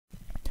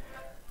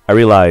I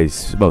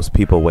realize most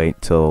people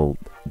wait till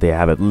they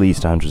have at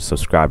least 100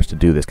 subscribers to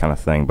do this kind of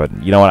thing, but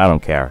you know what? I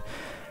don't care.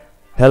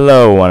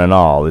 Hello, one and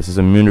all. This is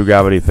Immune to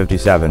Gravity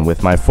 57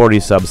 with my 40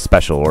 subs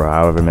special, or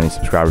however many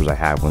subscribers I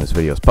have when this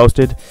video is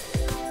posted.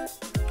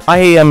 I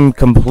am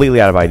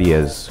completely out of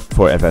ideas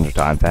for Adventure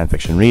Time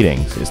fanfiction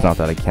readings. It's not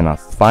that I cannot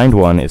find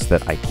one, it's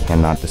that I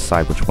cannot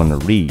decide which one to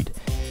read.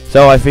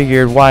 So I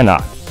figured, why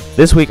not?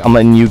 This week, I'm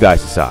letting you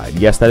guys decide.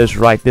 Yes, that is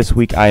right. This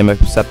week, I am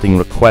accepting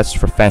requests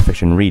for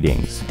fanfiction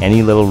readings.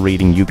 Any little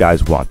reading you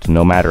guys want,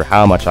 no matter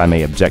how much I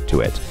may object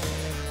to it.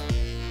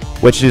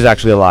 Which is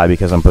actually a lie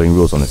because I'm putting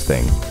rules on this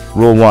thing.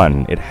 Rule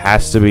 1, it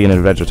has to be an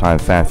Adventure Time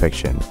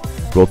fanfiction.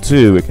 Rule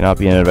 2, it cannot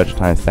be an Adventure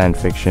Time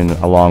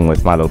fanfiction along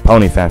with My Little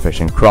Pony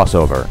fanfiction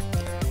crossover.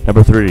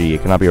 Number 3,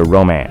 it cannot be a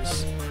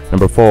romance.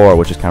 Number 4,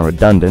 which is kind of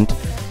redundant,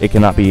 it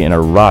cannot be an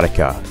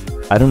erotica.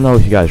 I don't know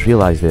if you guys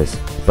realize this,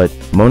 but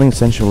moaning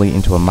sensually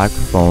into a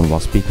microphone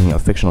while speaking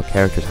of fictional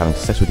characters having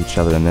sex with each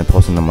other and then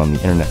posting them on the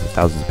internet for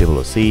thousands of people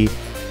to see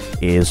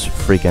is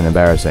freaking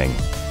embarrassing.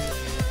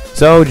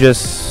 So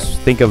just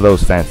think of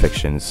those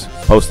fanfictions,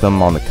 post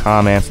them on the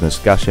comments and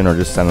discussion, or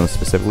just send them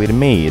specifically to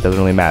me. It doesn't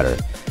really matter.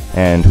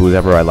 And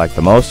whoever I like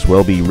the most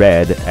will be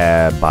read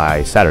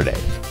by Saturday.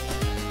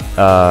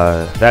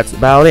 That's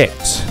about it.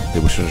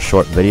 It was just a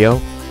short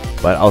video,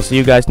 but I'll see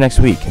you guys next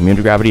week. Immune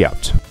to Gravity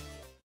out.